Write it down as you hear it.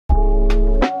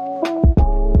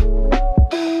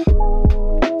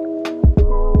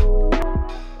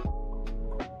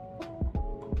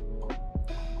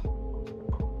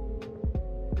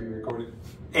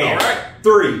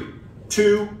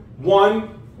2,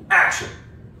 1, action.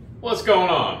 What's going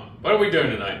on? What are we doing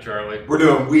tonight, Charlie? We're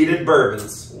doing wheated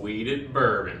bourbons. Wheated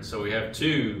bourbon. So we have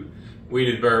 2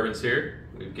 wheated bourbons here.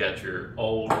 We've got your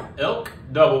Old Elk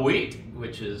Double Wheat,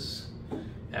 which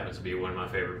happens to be one of my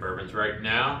favorite bourbons right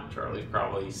now. Charlie's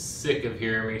probably sick of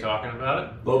hearing me talking about it.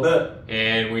 A little bit.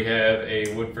 And we have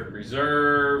a Woodford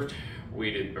Reserved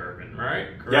wheated bourbon,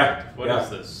 right? Correct? Yeah. What yeah. is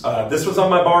this? This was on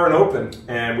my bar and open,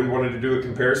 and we wanted to do a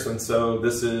comparison. So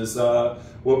this is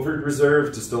Woodford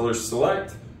Reserve Distiller's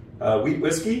Select wheat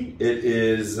whiskey. It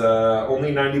is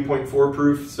only 90.4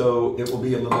 proof, so it will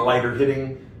be a little lighter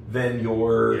hitting than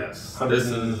your. Yes. This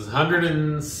is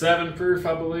 107 proof,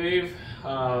 I believe.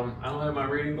 I don't have my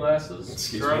reading glasses.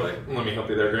 Excuse Charlie. me. Let me help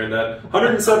you there, Granddad.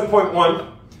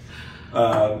 107.1.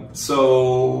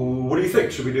 So what do you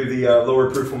think? Should we do the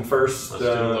lower proof one first? Let's do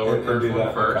the lower proof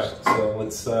one first. Okay. So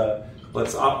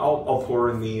let's. I'll pour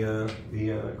in the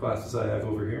glasses I have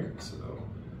over here. So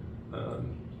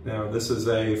now this is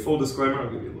a full disclaimer. I'll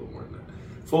give you a little more than that.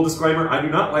 Full disclaimer: I do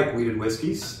not like wheated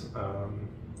whiskeys.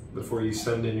 Before you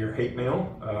send in your hate mail,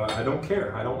 I don't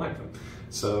care. I don't like them.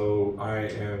 So I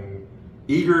am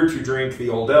eager to drink the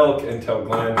Old Elk and tell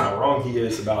Glenn how wrong he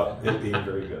is about it being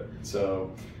very good. So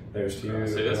there's to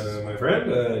you, my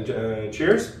friend.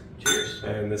 Cheers. Cheers.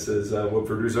 And this is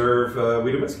Woodford Reserve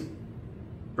wheated whiskey,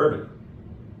 bourbon.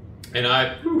 And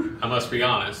I must be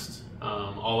honest,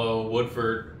 although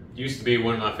Woodford used to be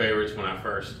one of my favorites when I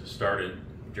first started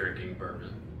drinking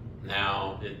bourbon,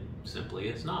 now it simply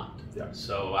is not. Yeah.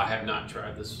 So I have not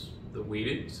tried the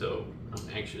wheated, so I'm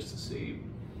anxious to see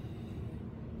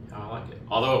how I like it.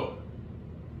 Although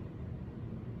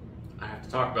I have to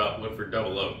talk about Woodford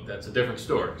Double Oak. That's a different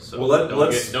story. So well,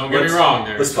 don't get me wrong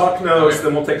there. Let's talk nose, okay.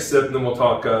 Then we'll take a sip, and then we'll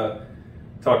talk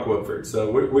Woodford. So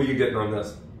what are you getting on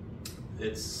this?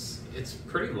 It's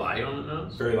pretty light on the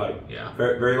nose. Very light. Yeah.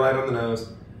 Very light on the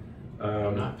nose.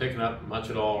 I'm not picking up much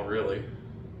at all, really.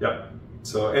 Yep.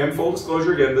 So, and full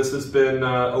disclosure again, this has been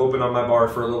open on my bar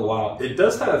for a little while. It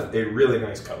does have a really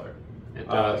nice color. It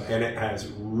does. And it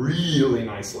has really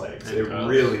nice legs. It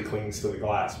really clings to the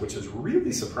glass, which is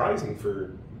really surprising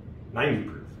for 90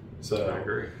 proof. So, I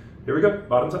agree. Here we go,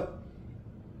 bottoms up.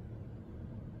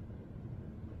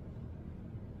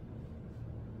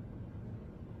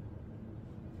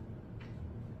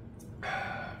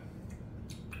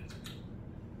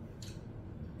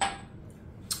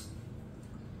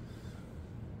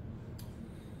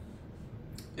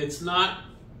 It's not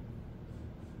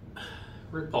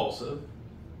repulsive.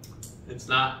 It's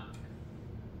not.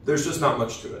 There's just not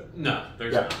much to it. No,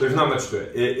 there's not much to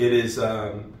it. It is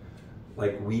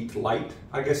like wheat light,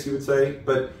 I guess you would say.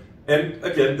 But, and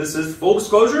again, this is full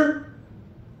disclosure.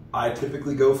 I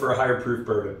typically go for a higher proof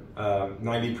bourbon.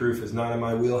 90 proof is not in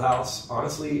my wheelhouse.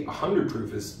 Honestly, 100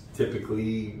 proof is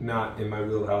typically not in my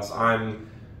wheelhouse. I'm,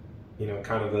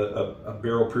 kind of a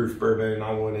barrel proof bourbon, and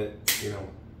I want it,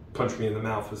 punch me in the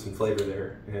mouth with some flavor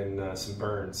there and some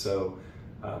burn. So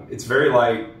it's very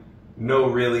light, no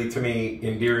really, to me,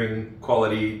 endearing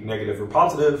quality, negative or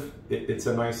positive. It's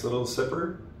a nice little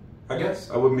sipper, I guess.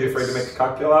 I wouldn't be afraid to make a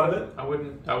cocktail out of it. I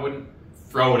wouldn't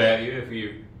throw it at you if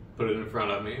you put it in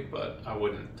front of me, but I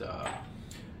wouldn't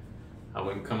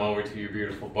come over to your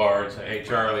beautiful bar and say, "Hey,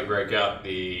 Charlie, break out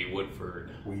the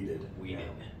Woodford wheated." Yeah.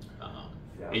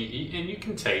 Yeah. And you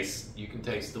can taste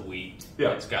the wheat.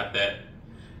 Yeah. It's got that.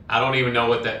 I don't even know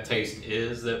what that taste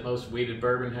is that most wheated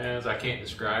bourbon has. I can't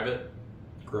describe it.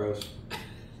 Gross.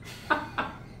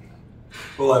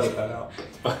 We'll edit that out.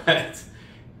 But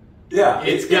yeah,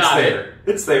 it's there.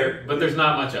 It's there. But there's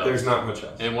not much else. There's not much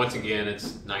else. And once again,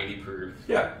 it's 90 proof.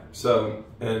 Yeah. So,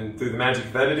 and through the magic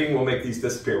of editing, we'll make these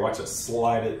disappear. Watch us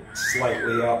slide it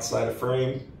slightly outside of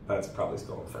frame. That's probably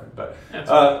still in frame. But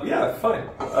yeah, fine.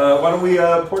 Why don't we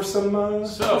pour some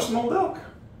Old Elk?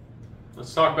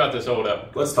 Let's talk about this Old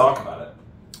Elk. Let's talk about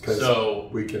it. So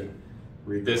we can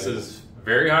read this is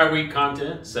very high wheat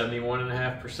content,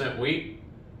 71.5% wheat,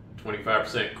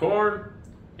 25% corn,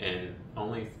 and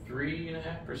only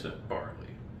 3.5% barley.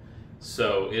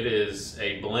 So it is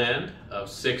a blend of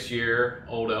 6-year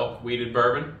Old Elk wheated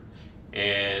bourbon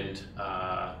and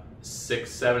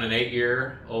 6, 7, and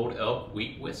 8-year Old Elk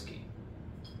wheat whiskey.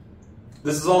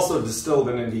 This is also distilled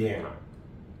in Indiana.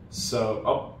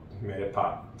 So, made it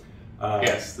pop.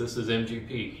 Yes, this is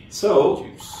MGP. So,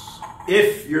 juice.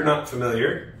 If you're not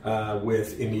familiar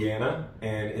with Indiana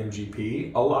and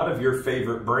MGP, a lot of your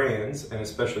favorite brands, and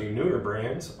especially newer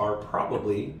brands, are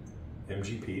probably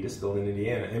MGP, distilled in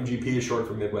Indiana. MGP is short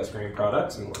for Midwest Grain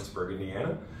Products in Lawrenceburg,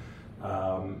 Indiana.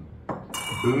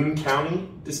 Boone County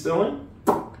Distilling,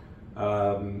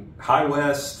 High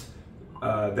West.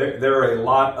 There are a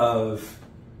lot of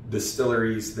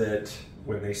distilleries that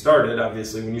when they started,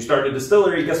 obviously, when you start a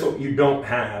distillery, guess what you don't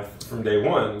have from day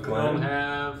one, Glenn? We don't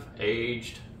have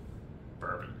aged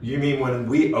bourbon. You mean when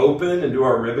we open and do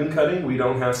our ribbon cutting, we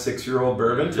don't have 6-year-old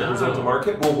bourbon to present to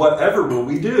market? Well, whatever will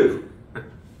we do?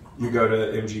 You go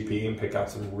to MGP and pick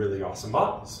out some really awesome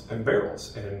bottles and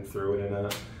barrels and throw it in a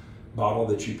bottle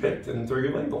that you picked and throw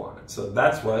your label on it. So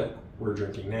that's what we're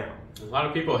drinking now. A lot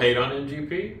of people hate on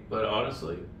MGP, but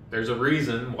honestly, there's a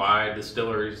reason why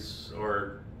distilleries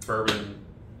or bourbon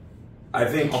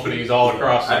companies all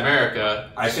across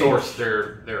America source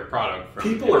their product from.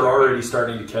 People are already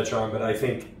starting to catch on, but I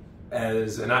think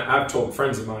I've told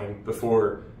friends of mine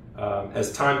before,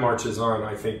 as time marches on,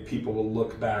 I think people will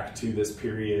look back to this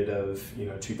period of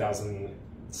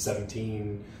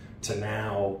 2017 to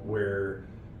now, where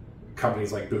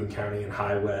companies like Boone County and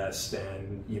High West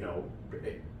and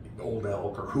Old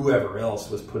Elk or whoever else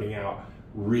was putting out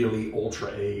really ultra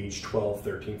aged 12,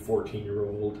 13,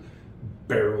 14-year-old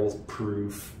barrel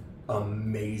proof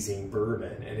amazing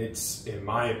bourbon, and it's, in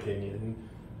my opinion,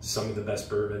 some of the best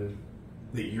bourbon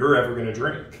that you're ever going to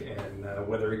drink. And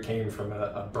whether it came from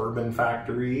a bourbon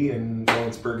factory in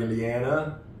Lawrenceburg,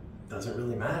 Indiana, doesn't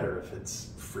really matter if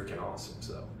it's freaking awesome.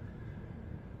 So,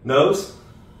 nose?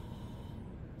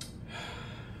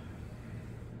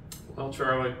 Well,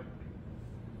 Charlie,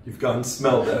 you've gone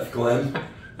smell deaf, Glenn.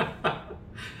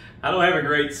 I don't have a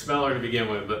great smeller to begin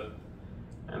with, but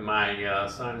my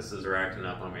sinuses are acting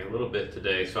up on me a little bit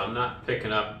today, so I'm not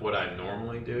picking up what I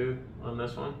normally do on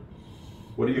this one.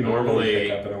 What do you normally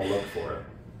pick up, and I'll look for it?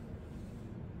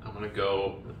 I'm going to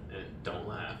go, don't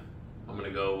laugh, I'm going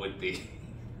to go with the...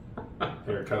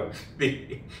 Here it comes.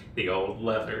 The old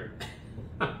leather.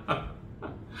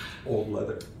 Old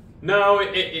leather. No,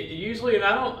 it usually, and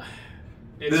I don't...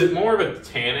 It's more of a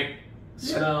tannic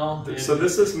smell. Yeah. So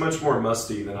this is much more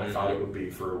musty than I thought it would be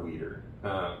for a wheater.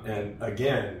 And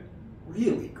again,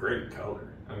 really great color.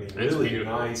 I mean, it's really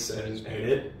beautiful. Nice, and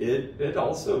it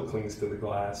also clings to the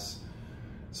glass.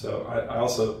 So I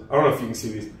don't know if you can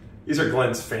see these. These are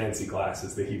Glenn's fancy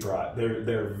glasses that he brought.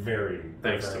 They're very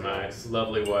thanks very to my nice.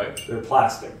 lovely wife. They're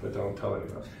plastic, but don't tell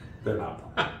anyone. They're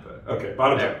not plastic. But okay,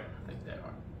 bottom up. I think they are.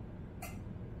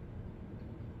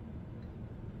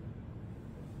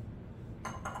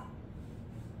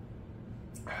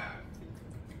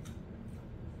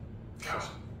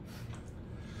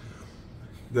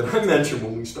 Did I mention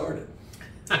when we started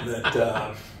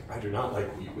that I do not like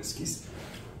wheat whiskeys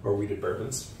or wheated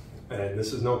bourbons, and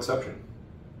this is no exception.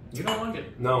 You don't like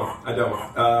it? No, I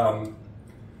don't.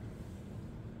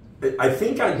 I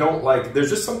think I don't like,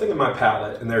 there's just something in my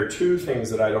palate, and there are two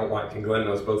things that I don't like, and Glenn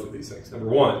knows both of these things. Number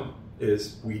one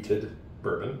is wheated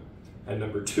bourbon, and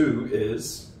number two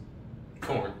is...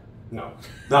 corn. No,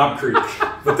 Knob Creek,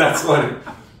 but that's funny.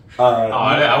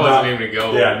 I wasn't even going to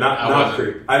go. Yeah, Knob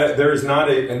Creek. There is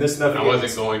not a, and this nothing. I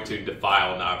wasn't going to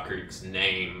defile Knob Creek's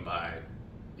name by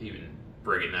even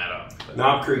bringing that up. But.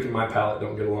 Knob Creek and my palate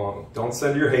don't get along. Don't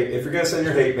send your hate. If you're going to send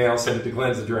your hate mail, send it to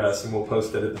Glenn's address, and we'll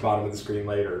post it at the bottom of the screen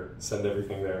later. Send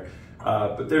everything there.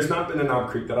 But there's not been a Knob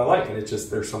Creek that I like, and it's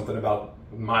just there's something about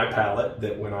my palate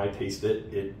that when I taste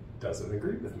it, it doesn't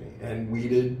agree with me. And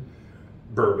wheated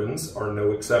bourbons are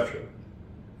no exception.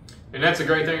 And that's a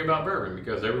great thing about bourbon,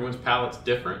 because everyone's palate's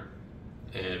different.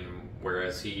 And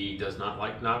whereas he does not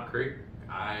like Knob Creek,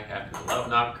 I happen to love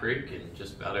Knob Creek and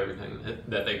just about everything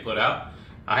that they put out.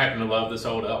 I happen to love this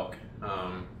Old Elk.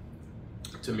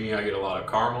 To me, I get a lot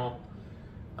of caramel.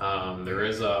 There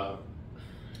is a,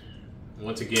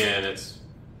 once again,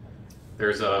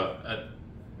 there's a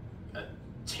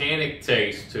tannic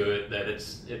taste to it that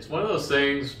it's one of those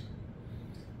things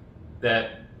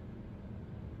that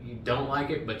you don't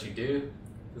like it, but you do.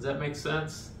 Does that make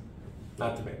sense?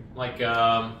 Not to me. Like,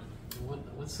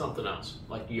 what's something else?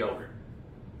 Like yogurt.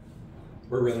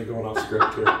 We're really going off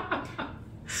script here.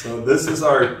 So this is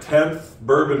our 10th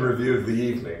bourbon review of the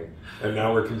evening, and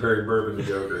now we're comparing bourbon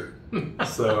to yogurt.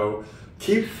 So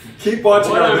keep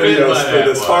watching our videos for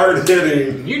this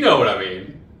hard-hitting... You know what I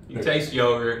mean. You taste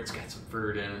yogurt, it's got some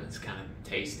fruit in it, it's kind of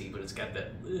tasty, but it's got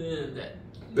that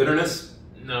bitterness?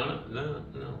 No.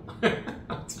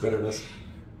 It's bitterness.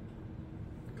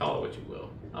 Call it what you will.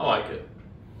 I like it.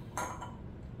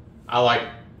 I like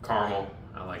caramel.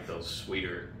 I like those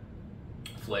sweeter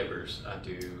flavors. I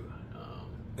do.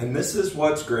 And this is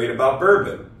what's great about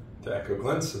bourbon. To echo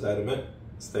Glenn's statement.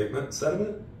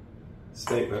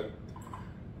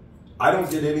 I don't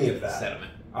get any of that.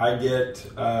 Sediment. I get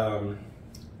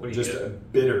just a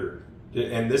bitter.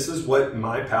 And this is what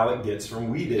my palate gets from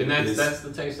wheated. And that's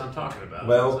the taste I'm talking about.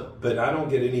 Well, but I don't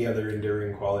get any other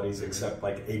enduring qualities except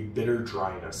like a bitter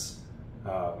dryness.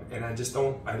 And I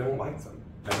don't like them.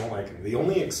 I don't like them. The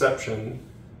only exception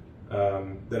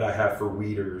that I have for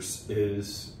wheaters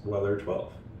is Weller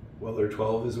 12. Weller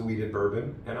 12 is a wheated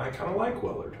bourbon, and I kind of like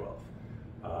Weller 12.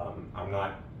 I'm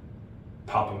not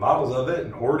popping bottles of it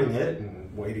and hoarding it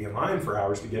and waiting in line for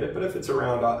hours to get it, but if it's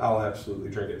around, I'll absolutely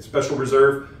drink it. Special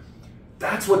Reserve,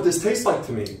 that's what this tastes like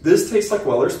to me. This tastes like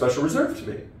Weller Special Reserve to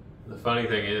me. The funny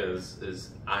thing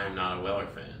is I am not a Weller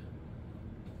fan.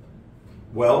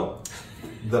 Well,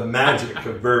 the magic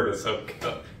of bourbon. So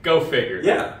go figure.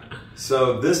 Yeah.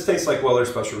 So this tastes like Weller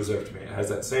Special Reserve to me. It has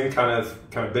that same kind of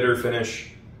bitter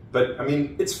finish, but I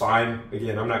mean, it's fine.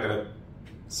 Again, I'm not gonna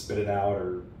spit it out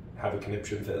or have a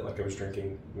conniption fit like I was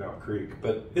drinking Mount Creek,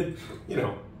 but it, you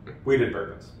know, we did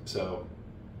bourbons. So,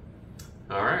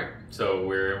 all right. So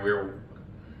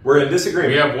we're in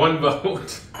disagreement. We have one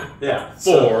vote. Yeah.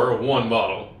 For one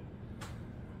bottle.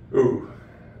 Ooh.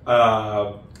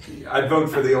 I'd vote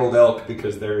for the Old Elk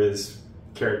because there is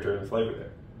character and flavor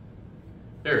there.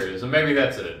 There it is, and maybe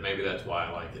that's it. Maybe that's why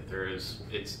I like it. There is.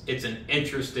 It's an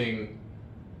interesting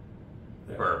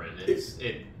bourbon.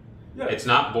 It's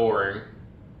not boring.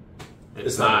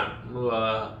 It's not.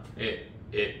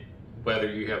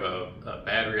 Whether you have a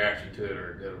bad reaction to it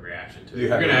or a good reaction to it, you're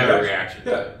going to have a reaction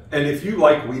to it. And if you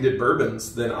like wheated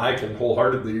bourbons, then I can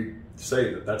wholeheartedly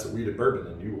say that that's a wheated bourbon,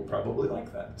 and you will probably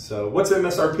like that. So what's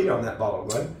MSRP on that bottle,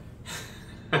 Glenn?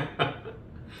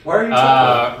 Why are you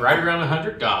talking right around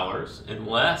 $100,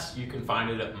 unless you can find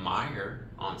it at Meijer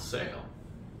on sale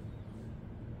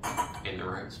in the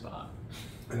right spot.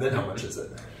 And then how much is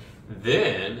it?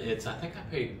 Then it's, I think I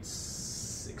paid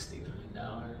 $69,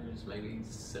 maybe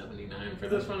 $79 for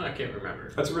this one. I can't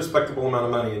remember. That's a respectable amount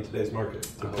of money in today's market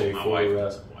to pay my for. wife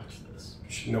doesn't watch this.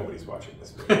 Nobody's watching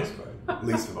this video, but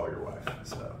least of all your wife.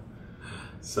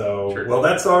 So Sure. Well,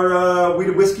 that's our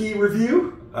wheated whiskey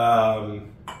review.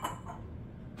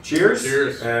 Cheers.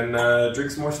 Cheers. And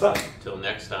drink some more stuff. Till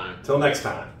next time. Till next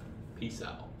time. Peace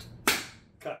out.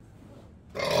 Cut.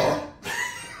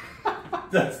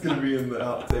 That's going to be in the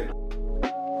outtake.